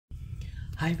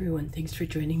Hi everyone, thanks for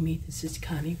joining me. This is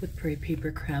Connie with Prairie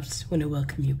Paper Crafts. I want to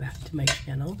welcome you back to my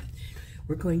channel.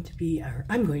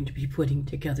 I'm going to be putting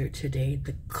together today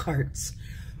the carts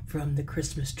from the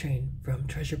Christmas train from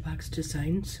Treasure Box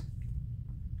Designs.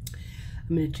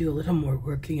 I'm going to do a little more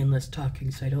working and less talking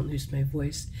so I don't lose my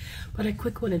voice, but I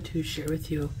quick wanted to share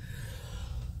with you.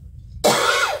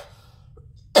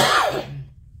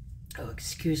 Oh,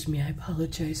 excuse me, I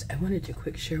apologize. I wanted to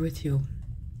quick share with you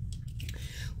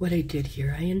what I did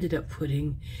here. I ended up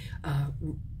putting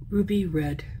ruby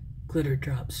red glitter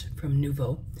drops from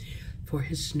Nuvo for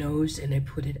his nose, and I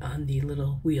put it on the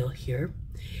little wheel here.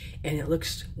 And it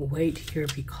looks white here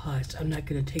because I'm not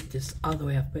going to take this all the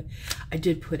way off, but I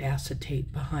did put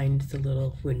acetate behind the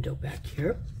little window back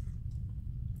here.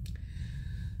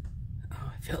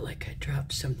 Oh, I felt like I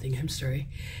dropped something, I'm sorry.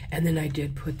 And then I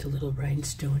did put the little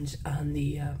rhinestones on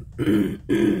the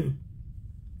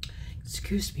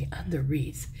excuse me, on the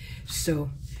wreath.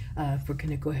 So we're going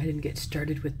to go ahead and get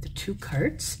started with the two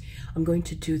carts. I'm going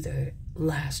to do the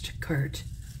last cart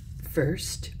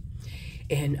first,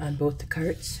 and on both the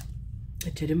carts I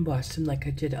did emboss them like I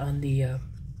did on the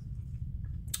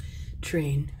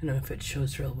train. I don't know if it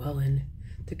shows real well in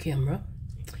the camera.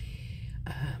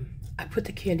 I put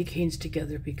the candy canes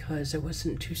together because I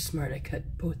wasn't too smart. I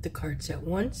cut both the carts at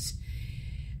once,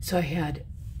 so I had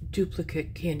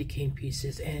duplicate candy cane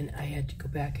pieces, and I had to go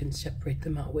back and separate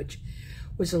them out, which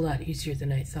was a lot easier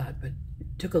than I thought, but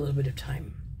it took a little bit of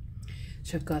time.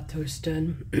 So I've got those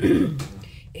done, and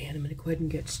I'm going to go ahead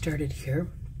and get started here.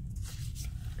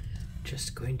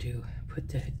 Just going to put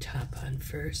the top on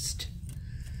first.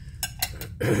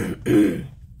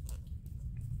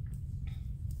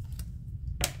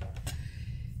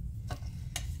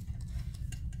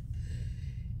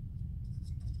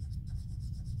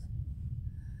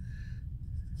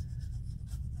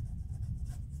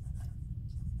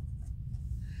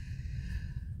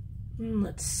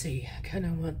 Let's see, I kind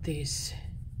of want these.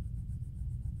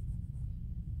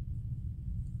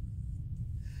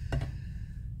 Now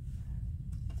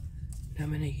I'm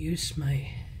going to use my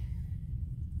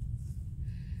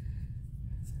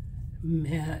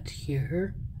mat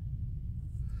here.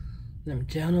 And I'm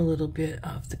down a little bit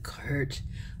off the cart,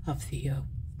 off the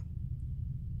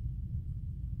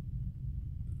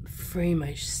frame.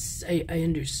 I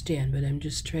understand, but I'm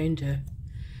just trying to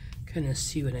kind of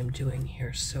see what I'm doing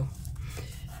here. So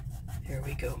there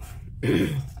we go.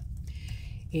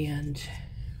 And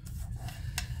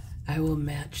I will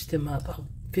match them up. I'll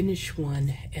finish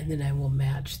one and then I will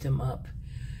match them up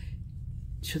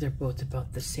so they're both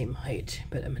about the same height.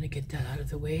 But I'm going to get that out of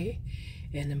the way,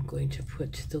 and I'm going to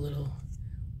put the little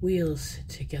wheels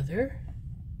together.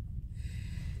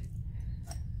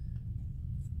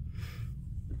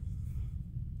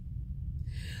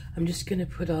 I'm just going to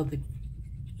put all the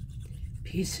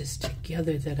pieces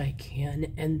together that I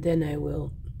can, and then I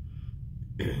will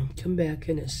come back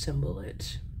and assemble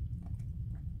it.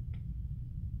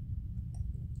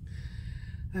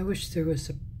 I wish there was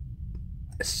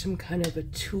some kind of a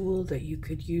tool that you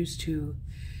could use to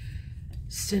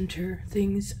center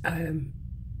things.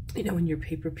 You know, when you're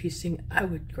paper piecing, I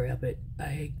would grab it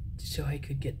so I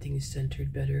could get things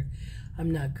centered better.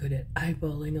 I'm not good at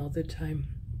eyeballing all the time.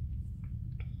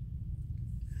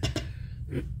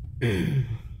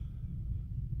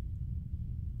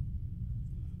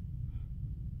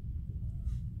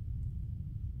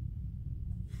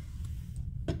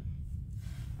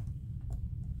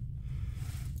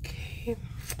 Okay,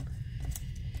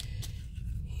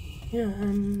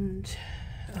 and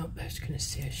oh, I was going to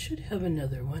say I should have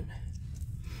another one.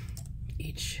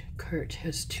 Each cart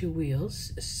has two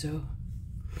wheels, so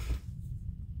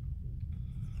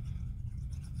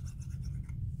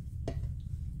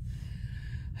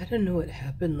I don't know what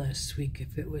happened last week,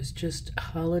 if it was just a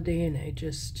holiday and I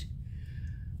just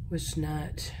was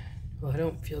not, well, I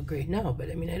don't feel great now, but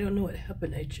I mean, I don't know what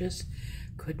happened. I just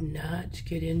could not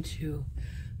get into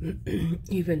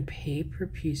even paper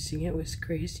piecing. It was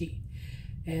crazy.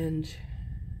 And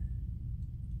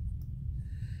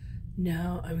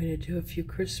now I'm going to do a few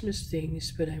Christmas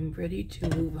things, but I'm ready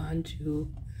to move on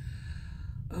to,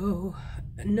 oh,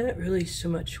 not really so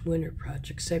much winter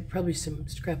projects. I probably some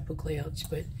scrapbook layouts,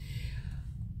 but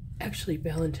actually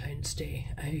Valentine's Day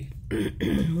I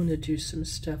want to do some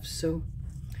stuff, so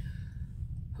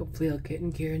hopefully I'll get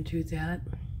in gear and do that.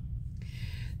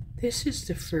 This is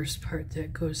the first part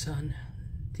that goes on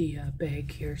the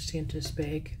bag here, Santa's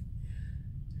bag.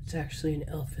 It's actually an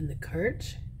elf in the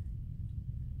cart,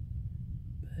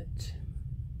 but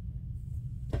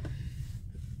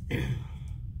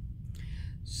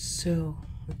so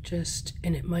just,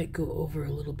 and it might go over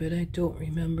a little bit, I don't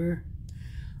remember.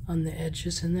 on the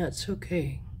edges, and that's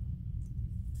okay.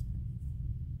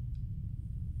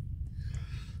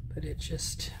 But it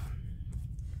just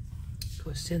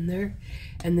goes in there.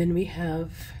 And then we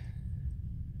have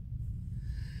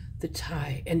the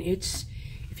tie, and it's,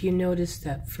 if you notice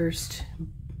that first,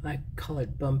 I call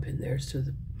it bump in there, so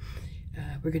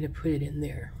we're going to put it in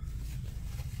there.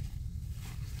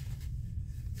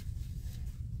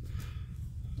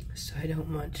 So I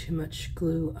don't want too much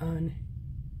glue on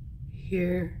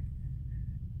here.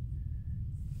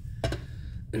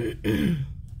 And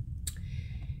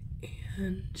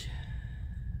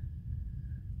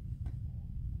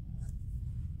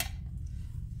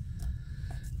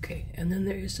okay, and then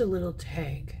there is a little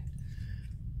tag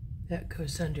that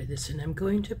goes under this, and I'm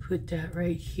going to put that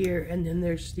right here, and then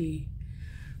there's the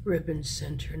ribbon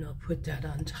center, and I'll put that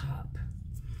on top.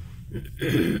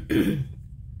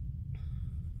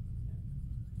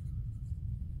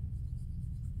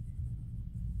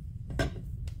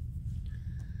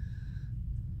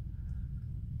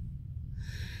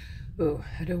 Oh,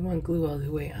 I don't want glue all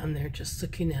the way on there. Just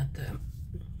looking at the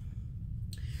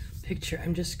picture,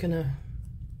 I'm just gonna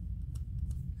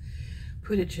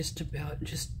put it just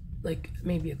like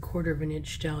maybe a quarter of an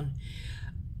inch down.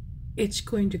 It's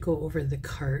going to go over the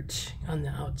cart on the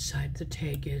outside, the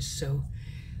tag is, so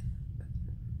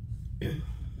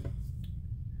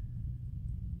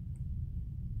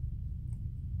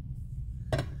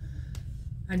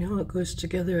I know it goes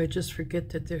together. I just forget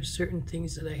that there's certain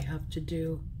things that I have to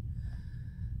do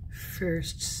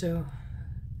first. So,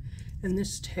 and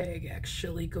this tag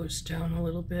actually goes down a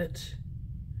little bit,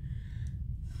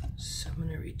 so I'm going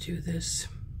to redo this.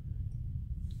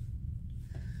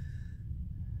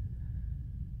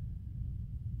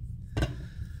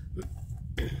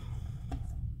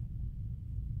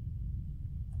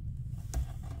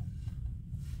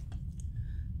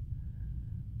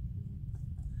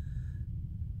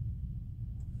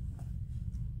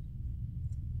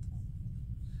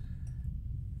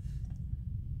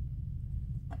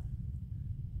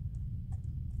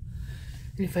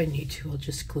 And if I need to, I'll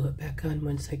just glue it back on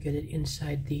once I get it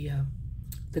inside the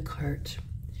cart.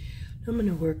 I'm going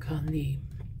to work on the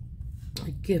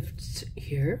gifts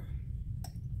here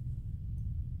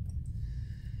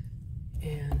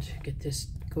and get this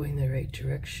going the right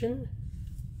direction.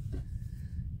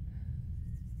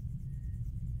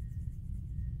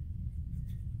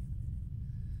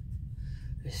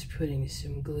 Just putting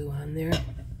some glue on there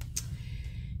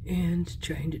and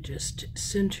trying to just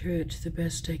center it the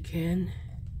best I can.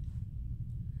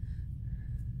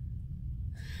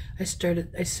 I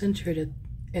centered it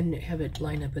and have it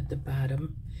line up at the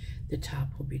bottom. The top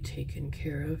will be taken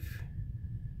care of.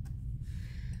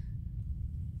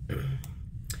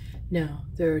 Now,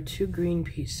 there are two green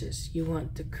pieces. You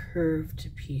want the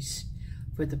curved piece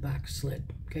for the box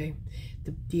lid, okay?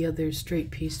 The other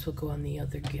straight piece will go on the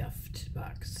other gift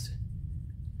box.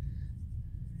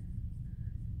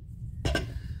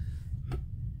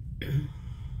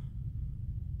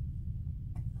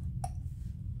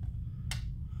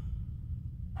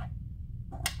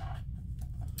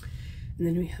 And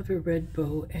then we have a red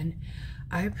bow, and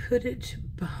I put it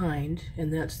behind,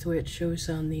 and that's the way it shows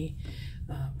on the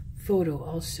photo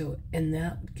also, and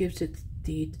that gives it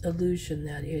the illusion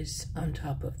that is on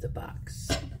top of the box,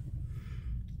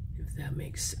 if that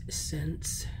makes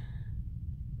sense.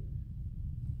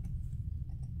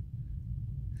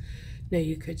 Now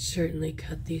you could certainly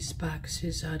cut these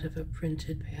boxes out of a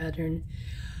printed pattern.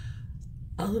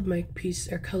 All of my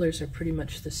colors are pretty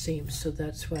much the same, so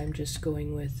that's why I'm just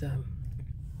going with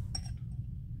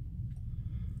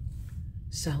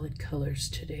solid colors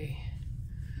today.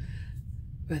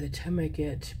 By the time I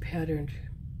get patterned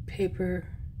paper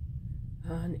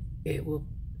on,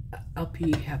 I'll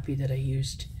be happy that I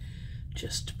used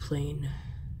just plain.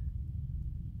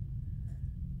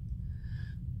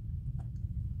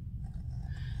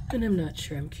 And I'm not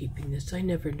sure I'm keeping this. I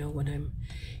never know when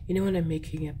I'm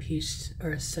making a piece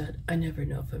or a set, I never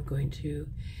know if I'm going to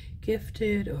gift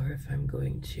it or if I'm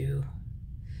going to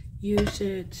use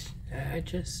it. I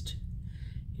just,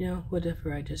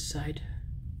 whatever I decide.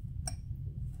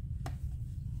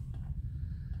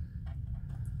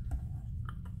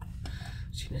 I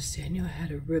was gonna say, I knew I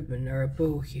had a ribbon or a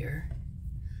bow here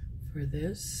for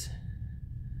this.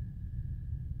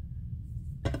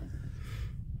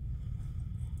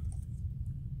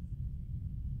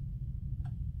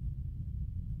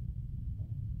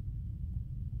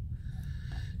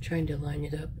 Trying to line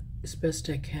it up as best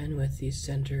I can with the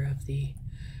center of the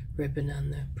ribbon on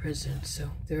the present.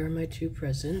 So there are my two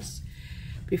presents.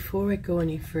 Before I go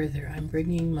any further, I'm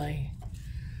bringing my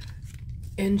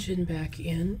engine back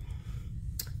in,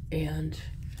 and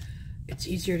it's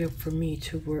easier for me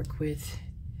to work with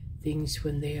things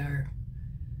when they're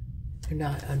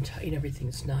not untied,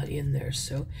 everything's not in there.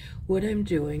 So what I'm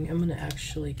doing, I'm going to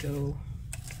actually go,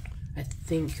 I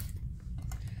think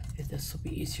this will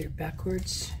be easier,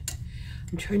 backwards.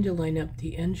 I'm trying to line up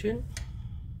the engine,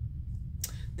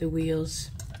 the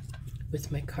wheels with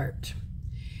my cart.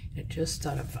 I just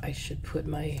thought if I should put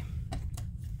my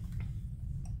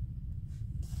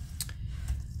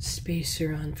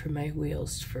spacer on for my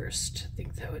wheels first. I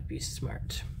think that would be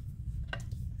smart.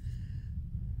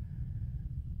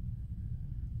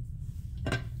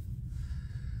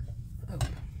 Oh,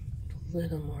 a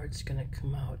little more, it's gonna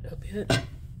come out a bit.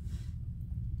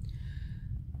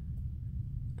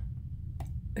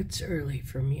 It's early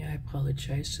for me, I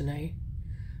apologize, and I,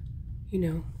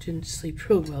 didn't sleep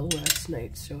real well last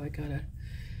night, so I gotta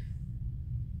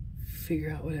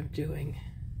figure out what I'm doing.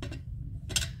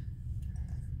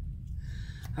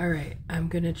 All right, I'm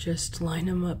gonna just line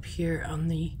them up here on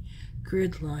the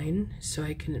grid line so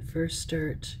I can first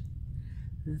start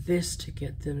this to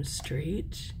get them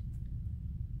straight.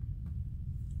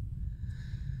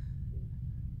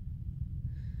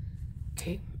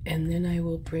 Okay, and then I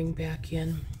will bring back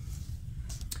in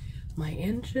my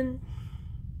engine,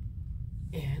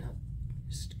 and I'll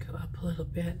just go up a little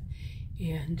bit,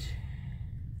 and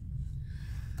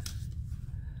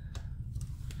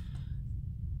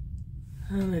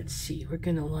let's see, we're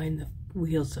going to line the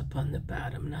wheels up on the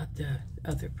bottom, not the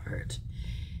other part.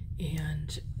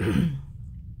 And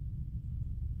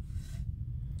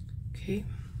okay.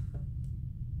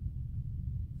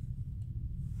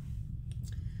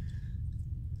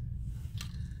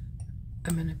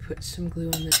 I'm going to put some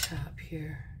glue on the top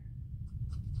here.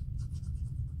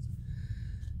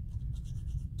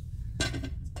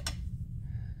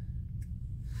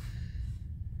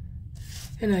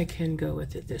 And I can go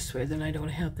with it this way, then I don't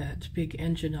have that big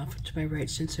engine off to my right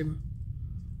since I'm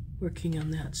working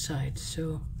on that side.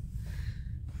 So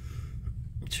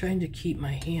I'm trying to keep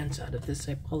my hands out of this,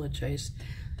 I apologize.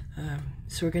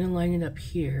 So we're going to line it up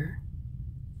here.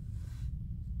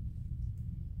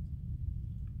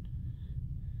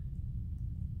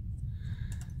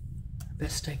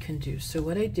 Best I can do. So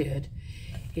what I did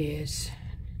is,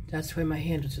 that's why my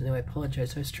hand was in the way, I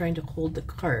apologize. I was trying to hold the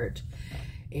cart,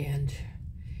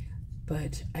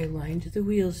 but I lined the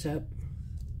wheels up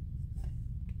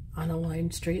on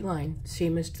a straight line,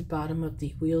 same as the bottom of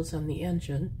the wheels on the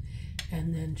engine,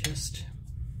 and then just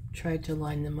tried to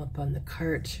line them up on the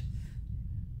cart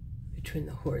between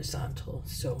the horizontal.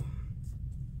 So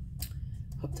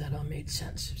hope that all made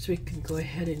sense. So we can go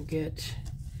ahead and get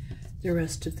the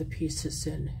rest of the pieces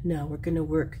in. Now we're going to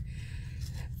work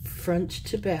front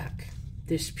to back.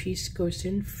 This piece goes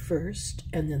in first,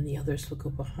 and then the others will go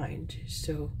behind.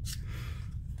 So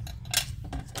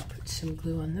put some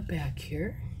glue on the back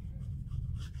here,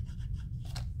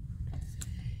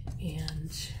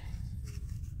 and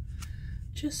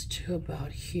just to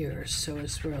about here, so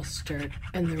is where I'll start,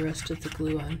 and the rest of the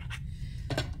glue on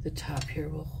the top here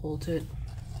will hold it.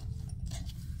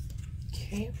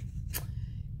 Okay,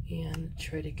 and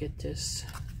try to get this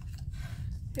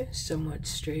somewhat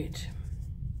straight.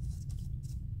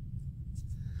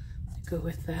 Go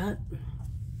with that.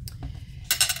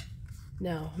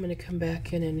 Now I'm going to come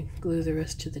back in and glue the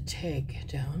rest of the tag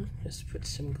down. Just put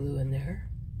some glue in there.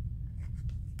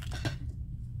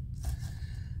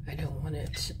 I don't want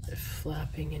it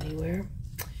flapping anywhere.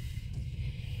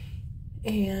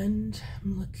 And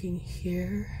I'm looking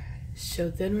here. So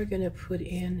then we're going to put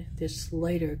in this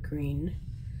lighter green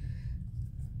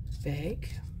bag.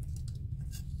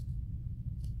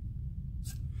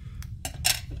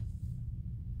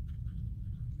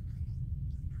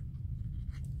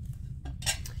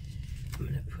 I'm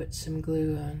going to put some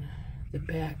glue on the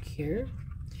back here,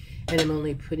 and I'm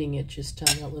only putting it just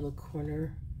on that little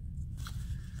corner,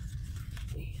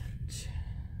 and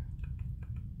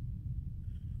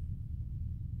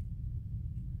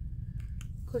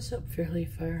goes up fairly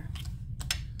far.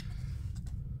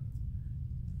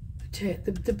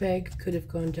 The bag could have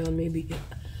gone down maybe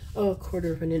a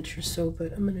quarter of an inch or so,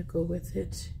 but I'm going to go with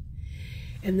it.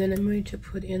 And then I'm going to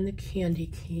put in the candy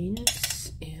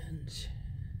canes, and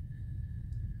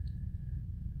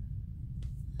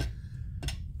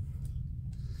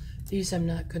these I'm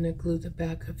not going to glue the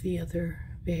back of the other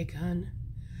bag on.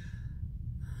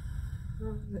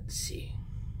 Let's see.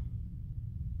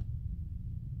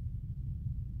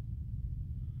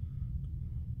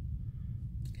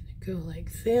 Go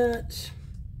like that.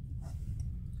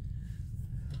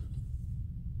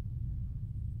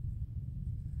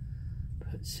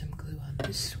 Put some glue on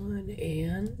this one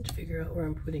and figure out where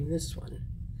I'm putting this one.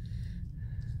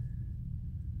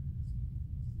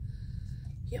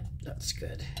 Yep, that's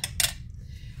good.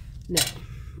 Now,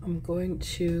 I'm going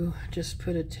to just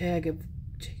put a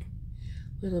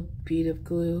little bead of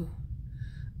glue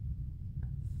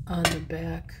on the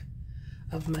back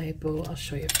of my bow. I'll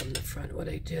show you from the front what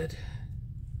I did.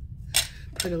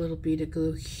 Put a little bead of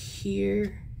glue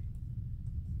here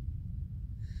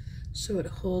so it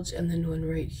holds, and then one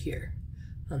right here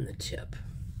on the tip.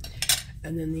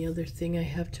 And then the other thing I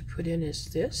have to put in is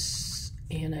this,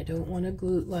 and I don't want a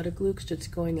lot of glue because it's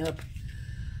going up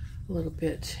a little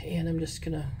bit, and I'm just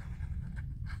gonna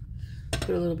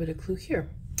put a little bit of glue here,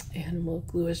 and we'll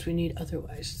glue as we need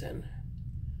otherwise then.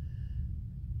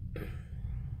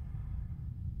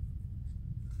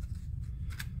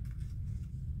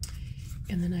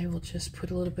 And then I will just put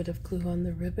a little bit of glue on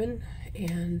the ribbon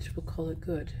and we'll call it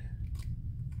good.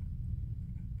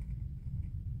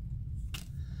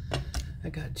 I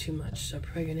got too much, so I'm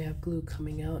probably gonna have glue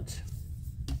coming out.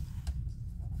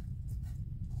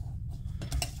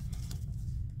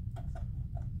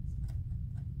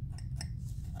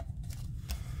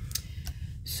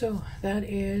 So that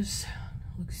is,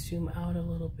 let's zoom out a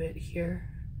little bit here.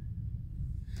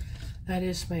 That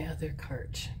is my other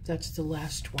cart. That's the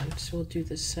last one. So we'll do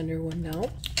the center one now,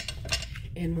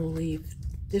 and we'll leave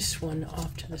this one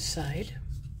off to the side.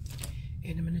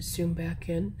 And I'm going to zoom back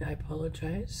in. I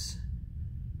apologize.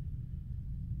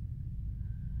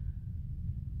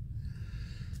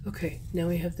 Okay, now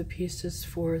we have the pieces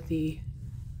for the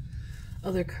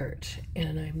other cart,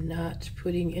 and I'm not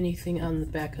putting anything on the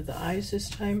back of the eyes this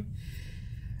time,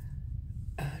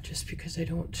 just because I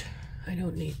don't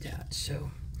need that.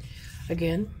 So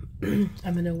again,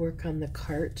 I'm going to work on the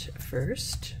cart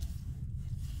first.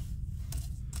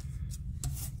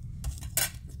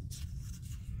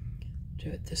 Do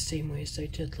it the same way as I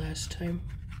did last time.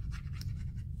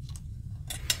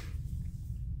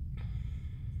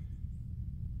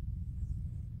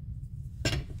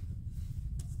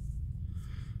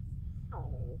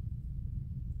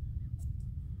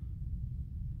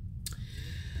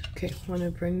 Okay, I want to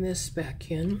bring this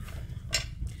back in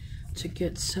to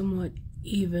get somewhat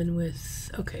even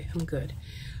with, okay, I'm good.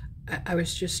 I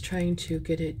was just trying to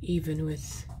get it even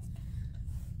with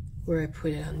where I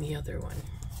put it on the other one.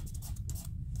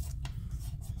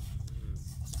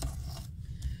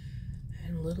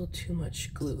 And a little too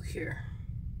much glue here.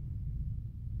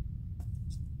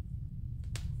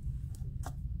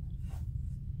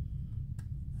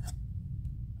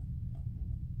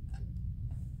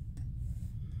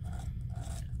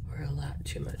 Or a lot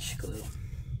too much glue.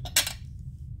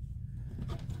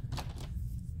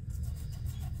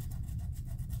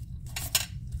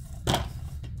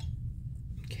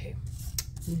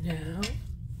 Now,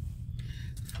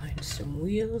 find some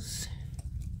wheels.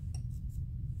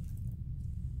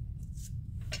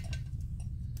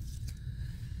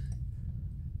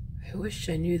 I wish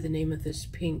I knew the name of this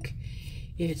pink.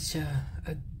 It's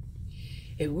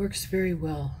it works very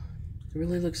well. It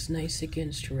really looks nice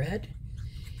against red.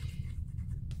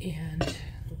 And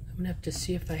I'm gonna have to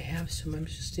see if I have some. I'm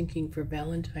just thinking for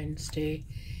Valentine's Day.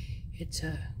 It's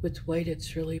with white,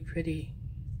 it's really pretty.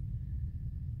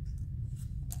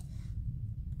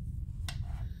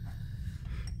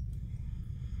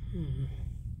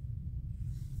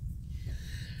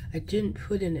 I didn't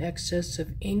put an excess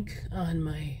of ink on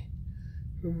my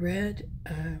red,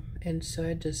 and so I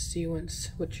had to see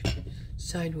once which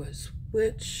side was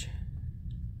which.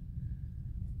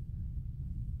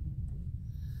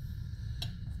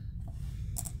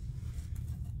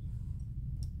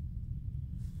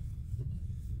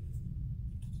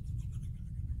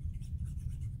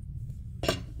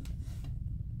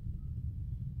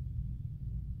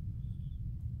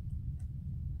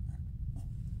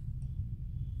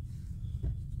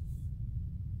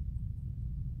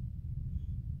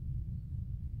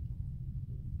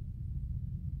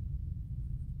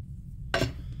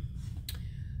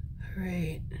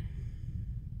 Right.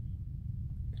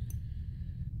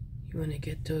 You want to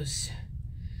get those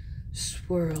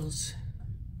swirls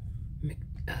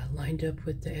lined up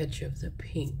with the edge of the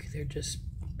pink. They're just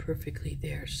perfectly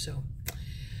there. So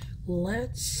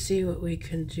let's see what we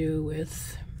can do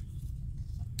with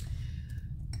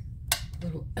a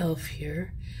little elf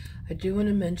here. I do want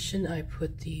to mention I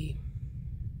put the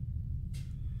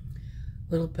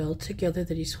little bell together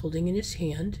that he's holding in his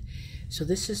hand. So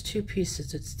this is two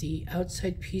pieces. It's the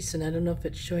outside piece, and I don't know if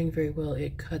it's showing very well.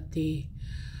 It cut the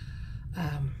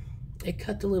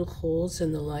little holes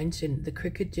and the lines in. The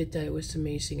Cricut did that. It was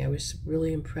amazing. I was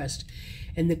really impressed.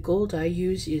 And the gold I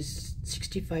use is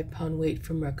 65-pound weight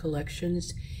from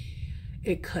Recollections.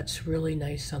 It cuts really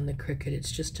nice on the Cricut.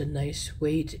 It's just a nice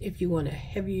weight. If you want a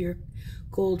heavier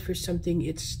gold for something.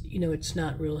 It's, you know, it's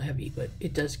not real heavy, but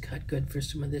it does cut good for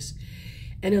some of this.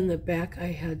 And on the back I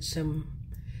had some,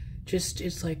 just,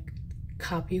 it's like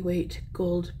copy-weight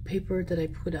gold paper that I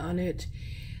put on it.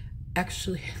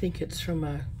 Actually, I think it's from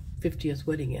a 50th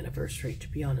wedding anniversary, to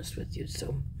be honest with you.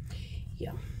 So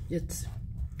yeah, it's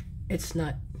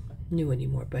not new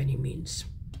anymore by any means.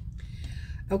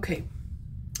 Okay,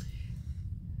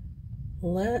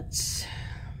 let's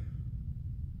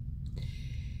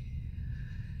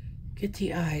get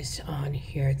the eyes on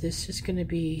here. This is going to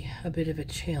be a bit of a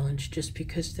challenge just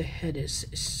because the head is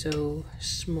so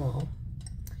small,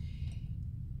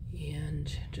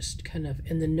 and just kind of,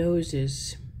 and the nose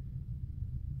is,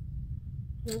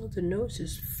 well, the nose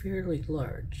is fairly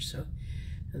large, so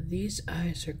these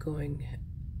eyes are going,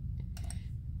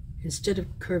 instead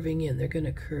of curving in, they're going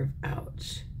to curve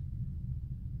out.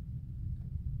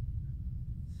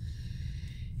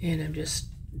 And I'm just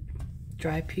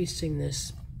dry piecing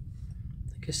this,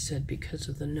 like I said, because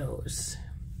of the nose.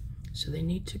 So they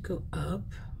need to go up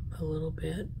a little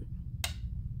bit.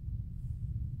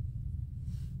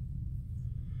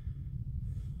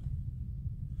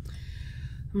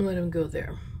 I'm gonna let them go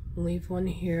there. Leave one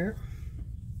here.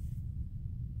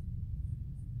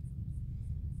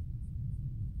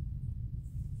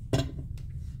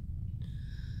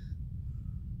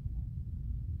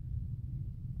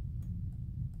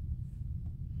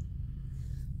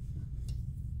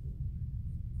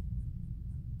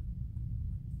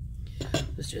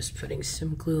 Was just putting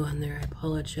some glue on there, I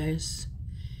apologize.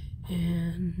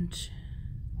 And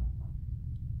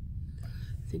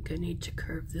I think I need to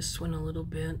curve this one a little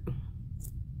bit.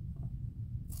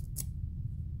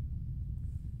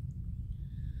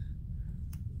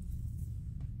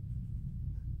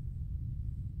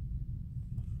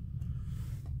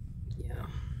 Yeah.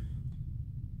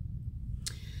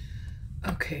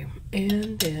 Okay,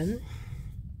 and then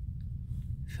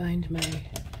find my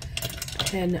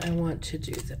pen. I want to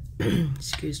do the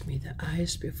excuse me, the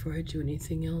eyes before I do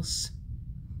anything else.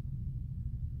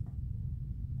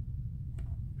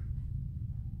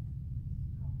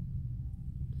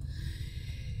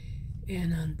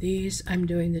 And on these, I'm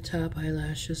doing the top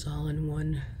eyelashes all in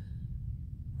one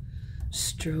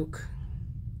stroke,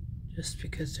 just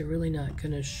because they're really not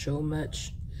going to show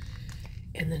much.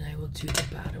 And then I will do the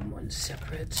bottom one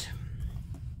separate.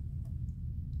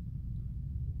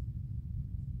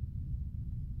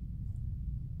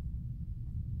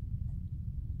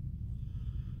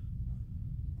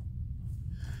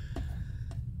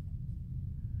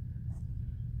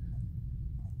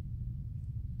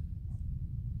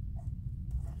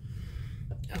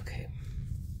 Okay,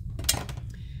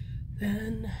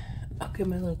 then I'll get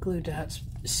my little glue dots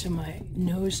so my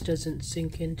nose doesn't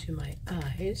sink into my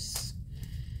eyes.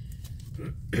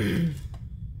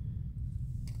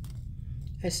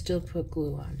 I still put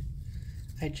glue on.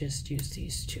 I just use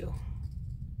these two.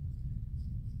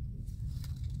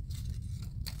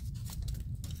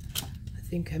 I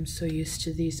think I'm so used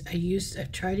to these. I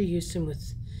try to use them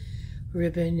with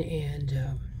ribbon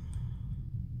and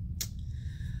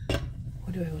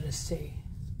what do I want to say?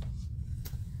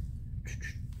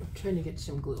 I'm trying to get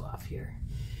some glue off here.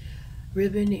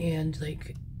 Ribbon and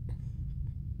like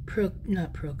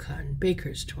not pearl cotton,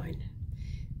 baker's twine.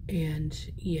 And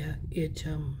yeah, it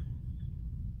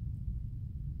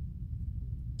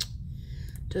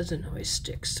doesn't always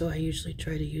stick, so I usually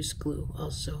try to use glue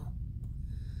also.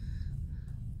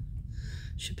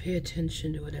 Should pay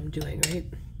attention to what I'm doing, right?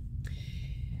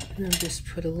 And I'll just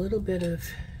put a little bit of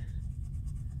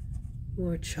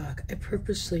more chalk. I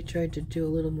purposely tried to do a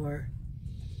little more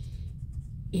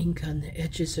ink on the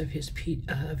edges of his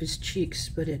cheeks,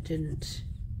 but it didn't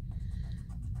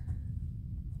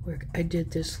work. I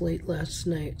did this late last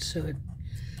night, so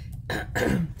it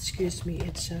excuse me,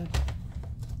 it's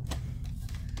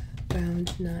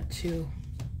bound not to.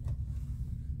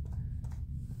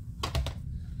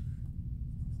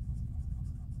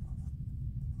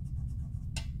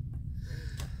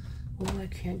 Well, I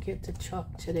can't get the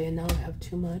chalk today, and now I have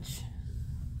too much.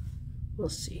 We'll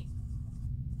see.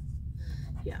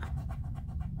 Yeah.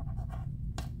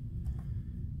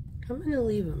 I'm going to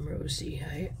leave him rosy.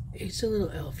 He's a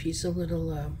little elf. He's a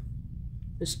little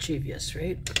mischievous,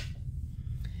 right?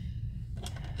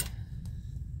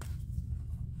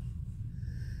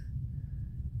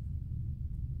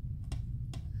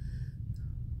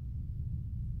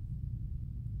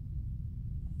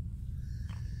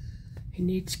 He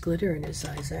needs glitter in his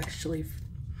eyes, actually.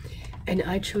 And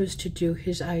I chose to do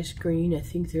his eyes green. I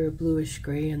think they were bluish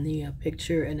gray in the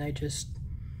picture, and I just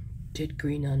did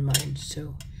green on mine.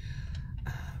 So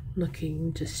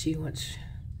looking to see what's,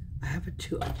 I have a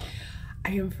two.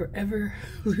 I am forever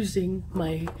losing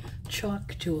my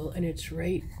chalk tool, and it's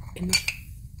right in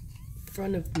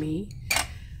front of me.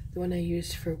 The one I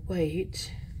use for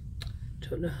white.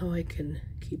 Don't know how I can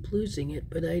keep losing it,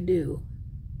 but I do.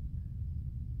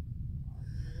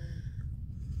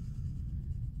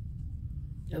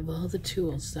 Of all the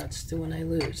tools, that's the one I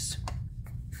lose.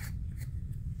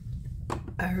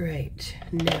 All right,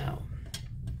 now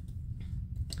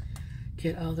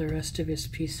get all the rest of his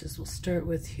pieces. We'll start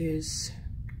with his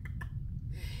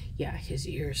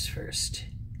ears first.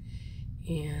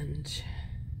 And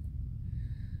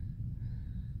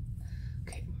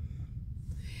okay,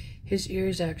 his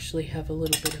ears actually have a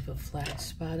little bit of a flat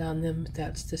spot on them.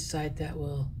 That's the side that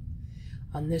will,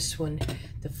 on this one,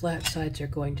 the flat sides are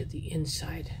going to the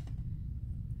inside.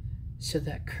 So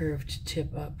that curved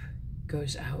tip up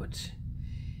goes out.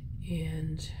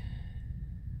 And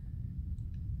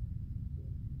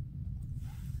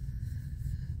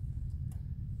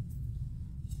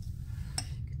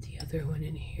get the other one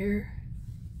in here.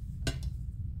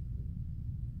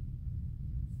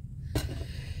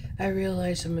 I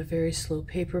realize I'm a very slow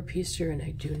paper piecer and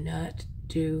I do not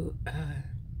do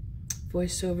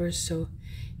voiceovers, so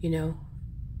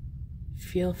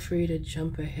feel free to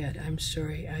jump ahead. I'm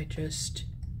sorry, I just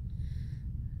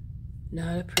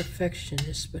not a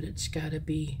perfectionist, but it's got to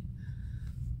be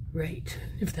right,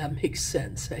 if that makes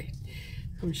sense.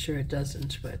 I'm sure it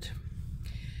doesn't, but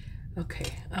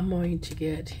okay, I'm going to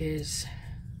get his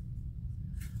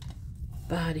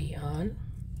body on.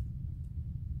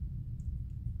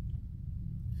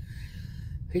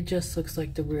 He just looks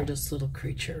like the weirdest little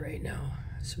creature right now.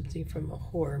 Something from a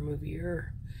horror movie,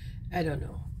 or I don't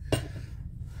know.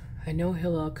 I know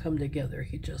he'll all come together.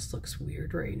 He just looks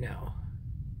weird right now.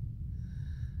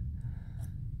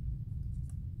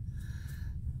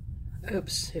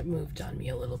 Oops, it moved on me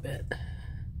a little bit.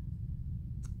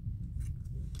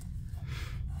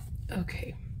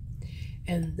 Okay,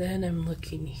 and then I'm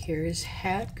looking here. His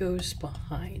hat goes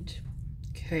behind,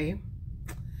 okay?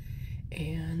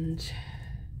 And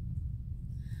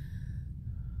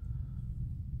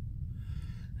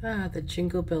the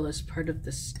jingle bell is part of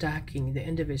the stocking, the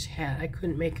end of his hat. I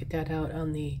couldn't make that out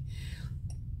on the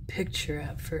picture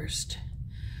at first.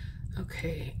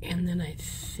 Okay, and then I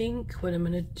think what I'm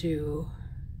gonna do,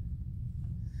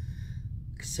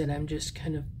 like I said, I'm just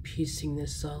kind of piecing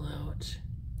this all out.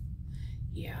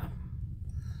 Yeah.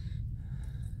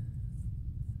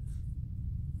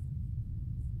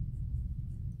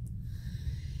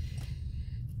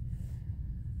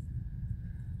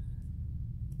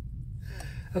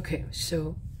 Okay,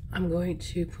 so I'm going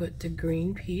to put the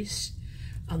green piece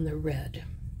on the red.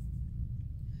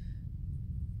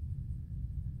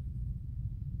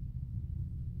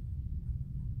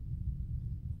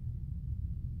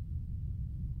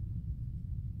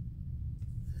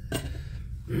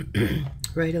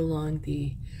 Right along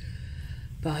the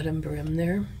bottom brim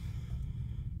there.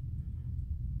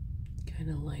 Kind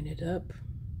of line it up.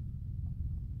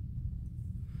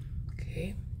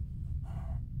 Okay.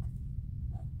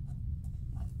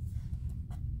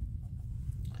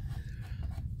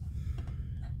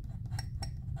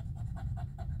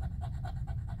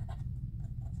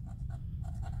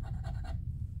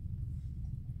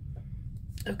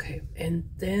 Okay, and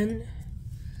then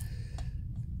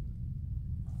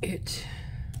it's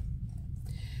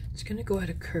going to go at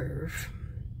a curve.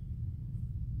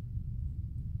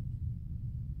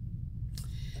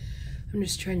 I'm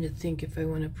just trying to think if I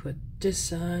want to put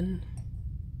this on.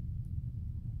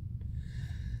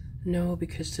 No,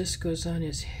 because this goes on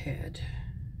his head.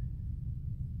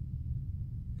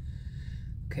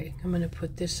 Okay, I'm going to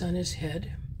put this on his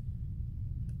head,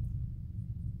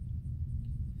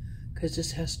 because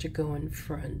this has to go in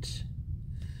front.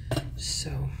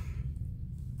 So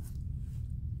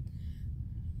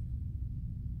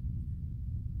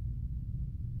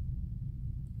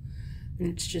and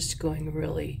it's just going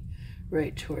really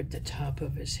right toward the top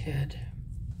of his head.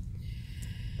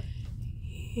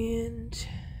 And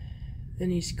then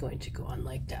he's going to go on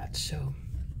like that. So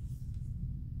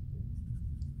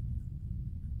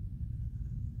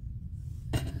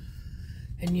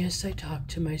and yes, I talk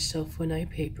to myself when I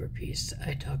paper piece.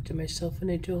 I talk to myself when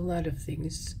I do a lot of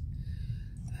things.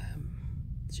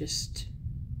 Just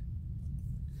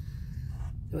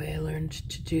the way I learned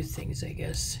to do things, I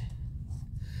guess.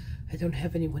 I don't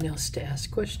have anyone else to ask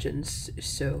questions,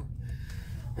 so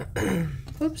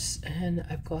oops, and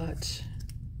I'm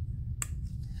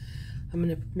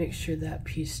gonna make sure that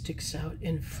piece sticks out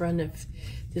in front of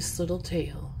this little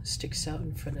tail, sticks out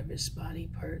in front of his body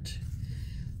part.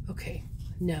 Okay,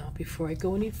 now before I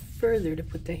go any further to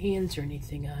put the hands or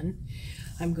anything on,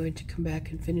 I'm going to come back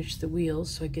and finish the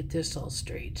wheels so I get this all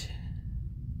straight.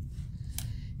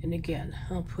 And again,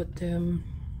 I'll put them,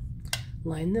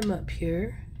 line them up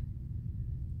here,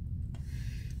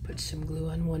 put some glue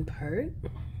on one part.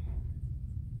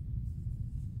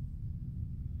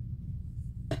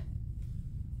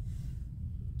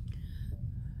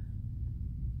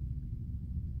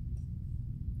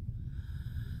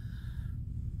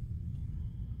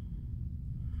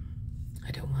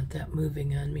 I don't want that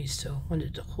moving on me, so I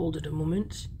wanted to hold it a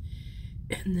moment.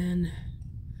 And then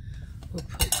we'll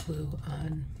put glue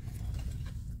on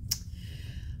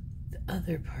the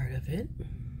other part of it.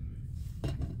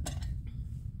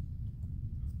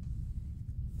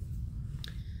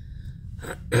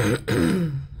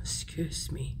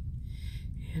 Excuse me.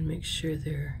 And make sure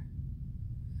they're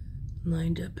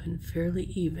lined up and fairly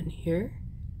even here.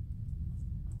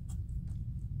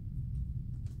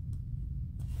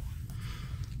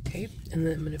 Okay, and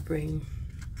then I'm going to bring,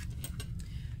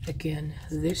 again,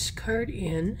 this card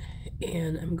in,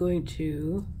 and I'm going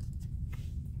to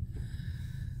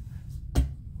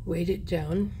weight it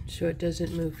down so it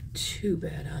doesn't move too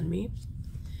bad on me.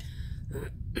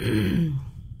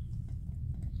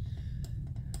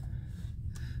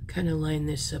 Kind of line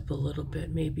this up a little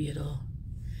bit. Maybe it'll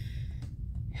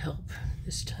help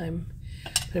this time.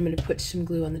 But I'm going to put some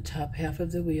glue on the top half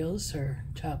of the wheels, or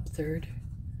top third.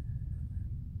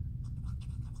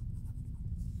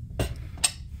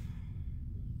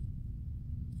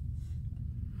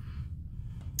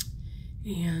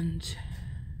 And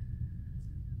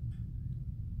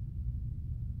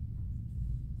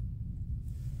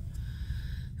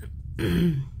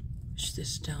push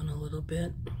this down a little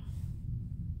bit.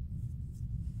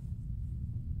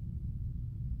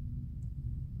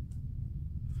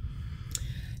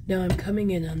 Now I'm coming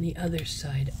in on the other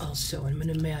side also. I'm going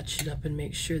to match it up and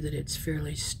make sure that it's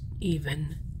fairly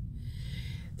even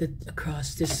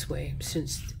across this way,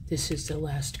 since this is the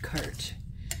last cart.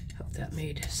 Hope that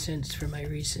made sense for my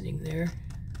reasoning there.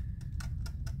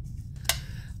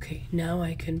 Okay, now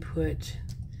I can put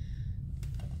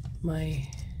my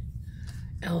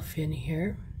elf in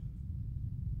here,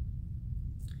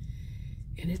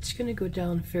 and it's going to go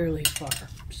down fairly far,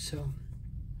 so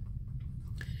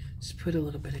let's put a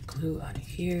little bit of glue on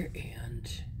here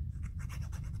and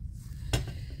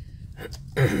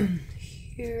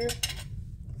here.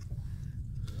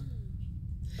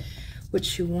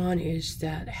 What you want is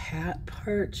that hat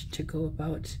part to go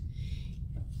about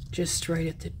just right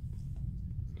at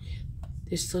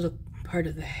this little part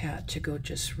of the hat to go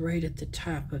just right at the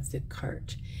top of the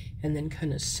cart, and then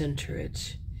kind of center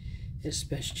it as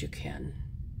best you can.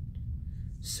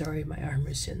 Sorry, my arm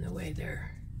is in the way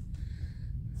there.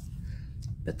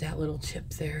 But that little tip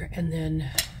there, and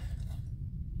then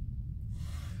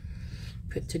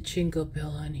put the jingle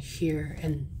bell on here,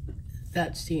 and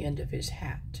that's the end of his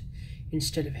hat.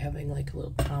 Instead of having like a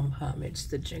little pom-pom, it's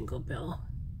the jingle bell.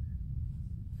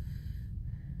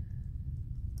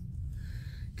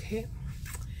 Okay,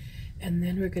 and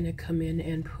then we're going to come in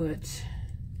and put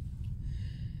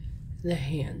the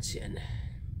hands in,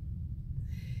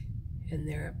 and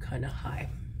they're up kind of high.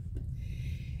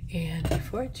 And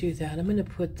before I do that, I'm going to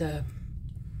put,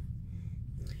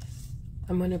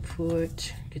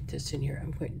 get this in here,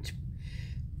 I'm going to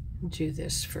do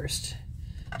this first.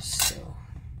 So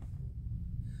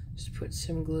just put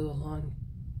some glue along.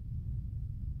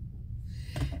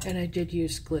 And I did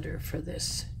use glitter for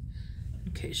this,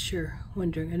 in case you're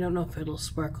wondering. I don't know if it'll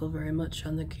sparkle very much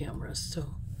on the camera,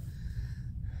 so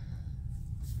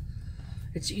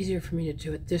it's easier for me to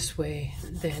do it this way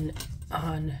than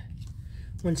on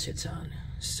once it's on.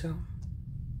 So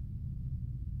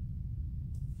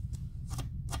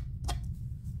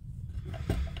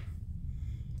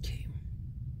okay,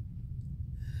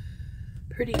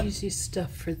 pretty easy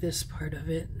stuff for this part of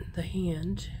it, the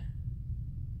hand.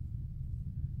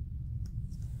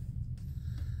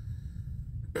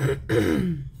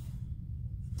 Again,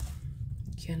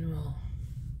 we'll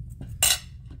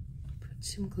put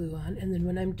some glue on, and then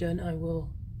when I'm done, I will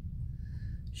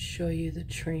show you the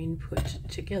train put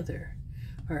together,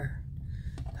 or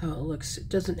how it looks. It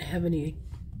doesn't have any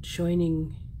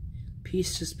joining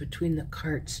pieces between the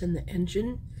carts and the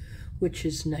engine, which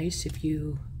is nice if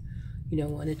you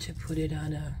wanted to put it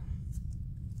on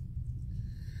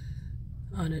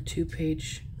a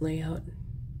two-page layout,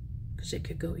 because it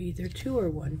could go either 2 or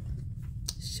 1.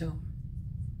 So,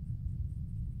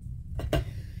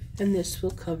 and this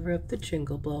will cover up the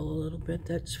jingle bell a little bit.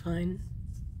 That's fine.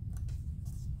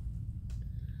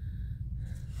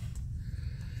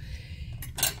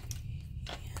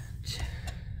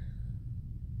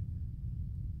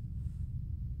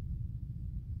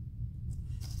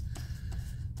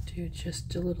 Do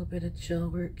just a little bit of gel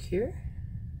work here.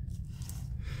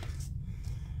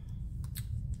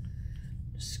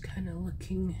 Just kind of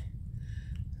looking.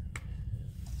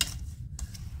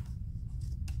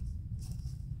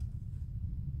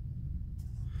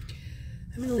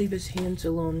 I'm going to leave his hands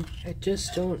alone.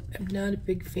 I'm not a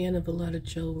big fan of a lot of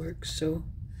gel work, so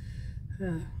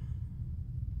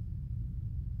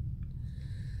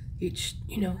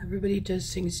everybody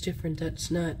does things different.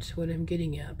 That's not what I'm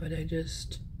getting at, but I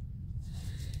just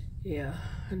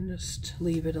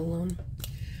leave it alone.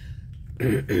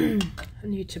 I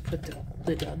need to put the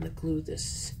lid on the glue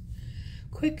this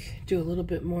quick, do a little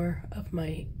bit more of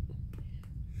my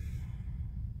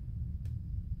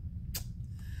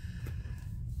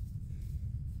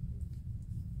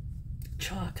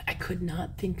chalk. I could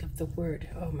not think of the word.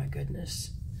 Oh my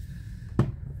goodness.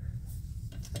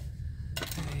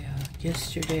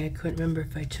 Yesterday I couldn't remember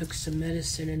if I took some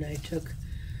medicine, and I took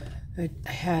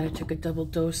a double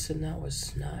dose, and that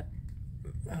was not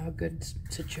a good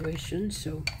situation.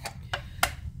 So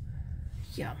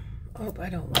yeah. Oh, I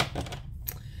don't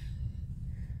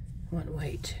want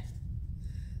white.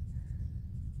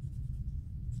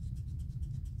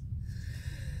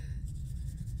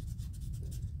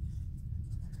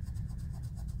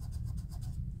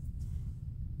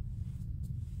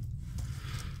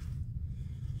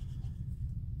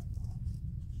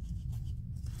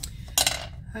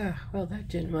 Well, that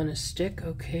didn't want to stick.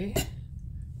 Okay.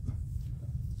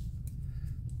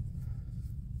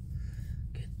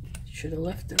 Should have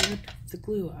left the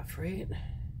glue off, right?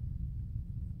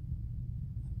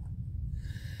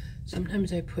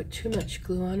 Sometimes I put too much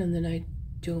glue on, and then I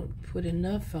don't put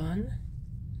enough on.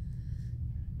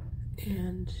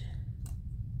 And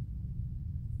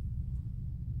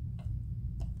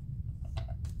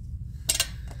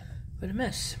what a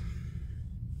mess.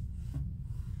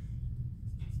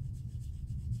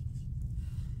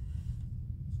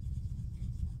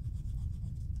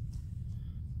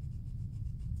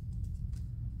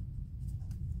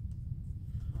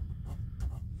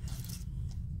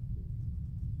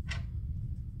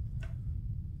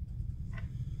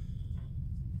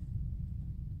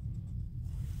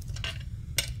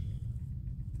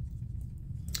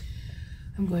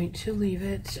 I'm going to leave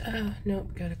it.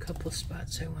 Nope, got a couple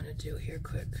spots I want to do here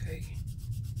quick.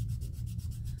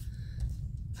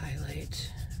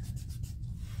 Highlight.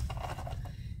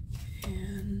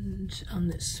 And on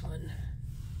this one.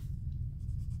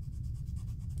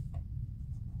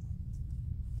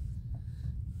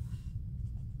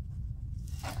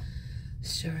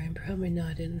 Sorry, I'm probably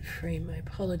not in frame. I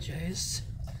apologize.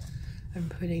 I'm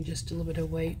putting just a little bit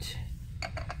of white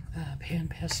pan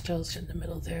pastels in the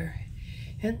middle there.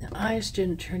 And the eyes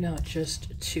didn't turn out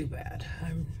just too bad.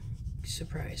 I'm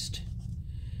surprised.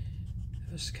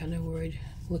 I was kind of worried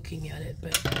looking at it,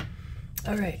 but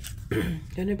all right. I'm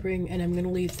gonna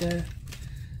leave the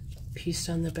piece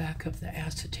on the back of the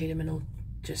acetate. I'm gonna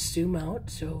just zoom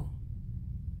out, so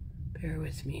bear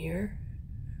with me here.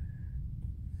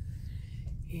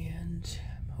 And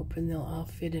I'm hoping they'll all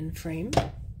fit in frame.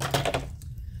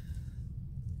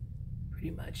 Pretty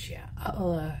much, yeah.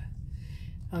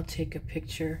 I'll take a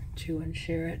picture too and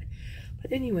share it.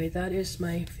 But anyway, that is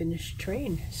my finished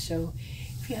train. So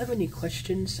if you have any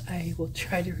questions, I will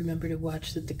try to remember to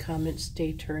watch that the comments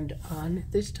stay turned on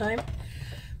this time.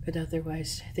 But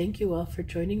otherwise, thank you all for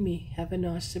joining me. Have an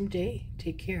awesome day.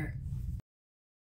 Take care.